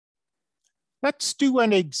Let's do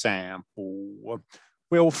an example.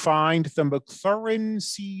 We'll find the Maclaurin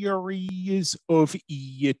series of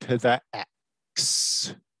e to the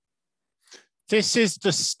x. This is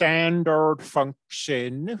the standard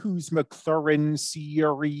function whose Maclaurin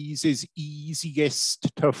series is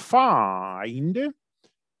easiest to find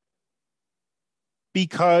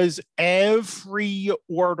because every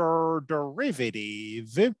order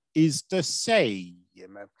derivative is the same.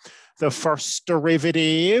 The first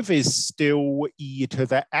derivative is still e to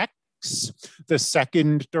the x. The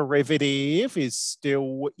second derivative is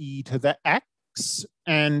still e to the x,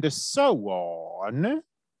 and so on.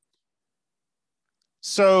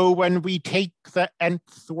 So when we take the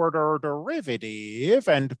nth order derivative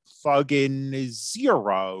and plug in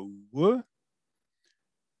 0,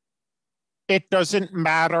 it doesn't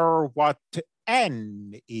matter what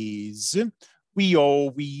n is, we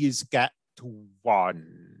always get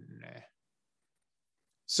 1.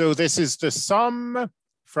 So this is the sum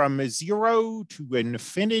from 0 to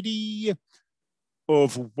infinity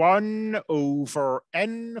of 1 over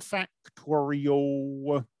n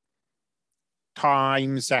factorial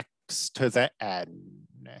times x to the n.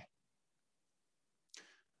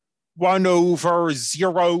 1 over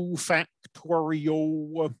 0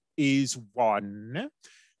 factorial is 1.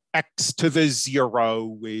 X to the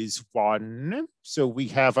 0 is 1. So we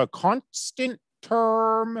have a constant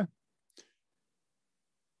term.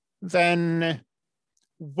 Then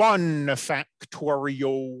 1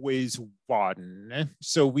 factorial is 1.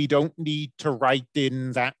 So we don't need to write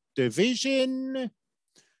in that division.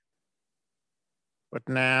 But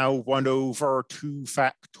now 1 over 2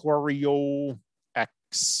 factorial x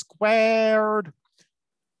squared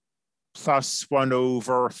plus 1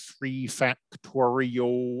 over 3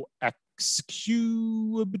 factorial x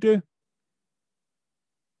cubed.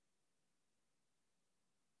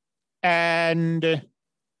 And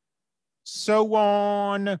so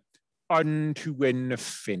on unto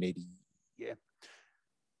infinity.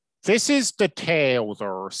 This is the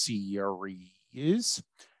Taylor series.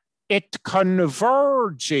 It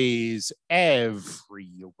converges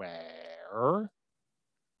everywhere.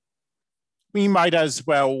 We might as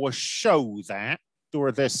well show that,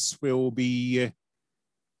 or this will be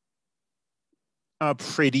a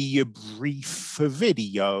pretty brief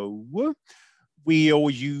video. We'll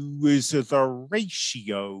use the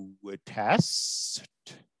ratio test.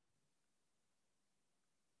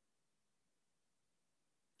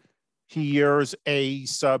 Here's a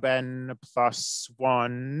sub n plus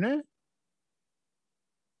 1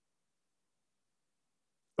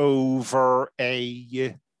 over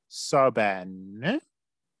a sub n.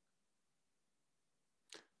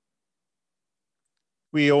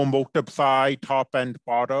 We'll multiply top and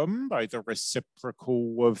bottom by the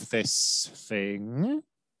reciprocal of this thing.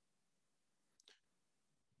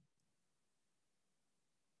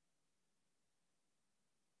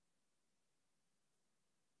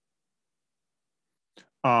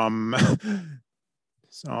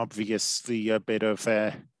 It's obviously a bit of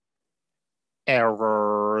an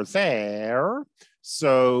error there.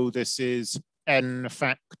 So this is n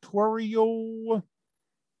factorial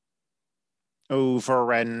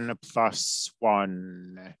over n plus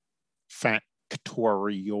 1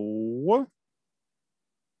 factorial.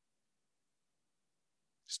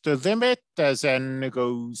 It's the limit as n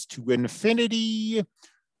goes to infinity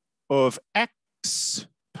of x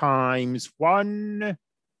times 1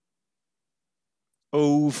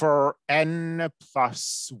 over n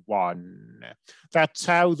plus 1. That's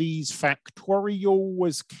how these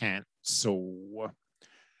factorials cancel.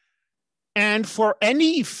 And for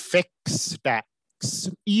any fixed x,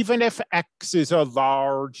 even if x is a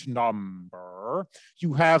large number,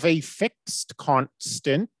 you have a fixed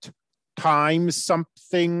constant times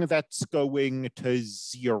something that's going to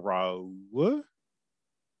 0.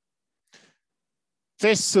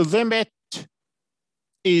 This limit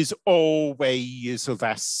is always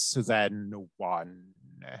less than 1.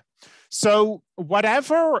 So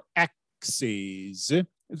whatever x is,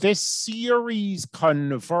 this series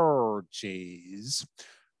converges.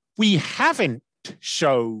 We haven't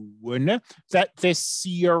shown that this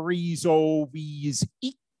series always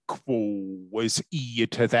equals e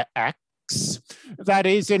to the x. That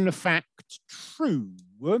is in fact true,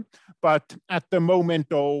 but at the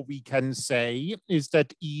moment all we can say is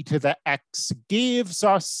that e to the x gives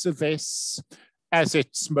us this as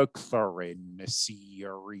its Maclaurin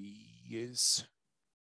series.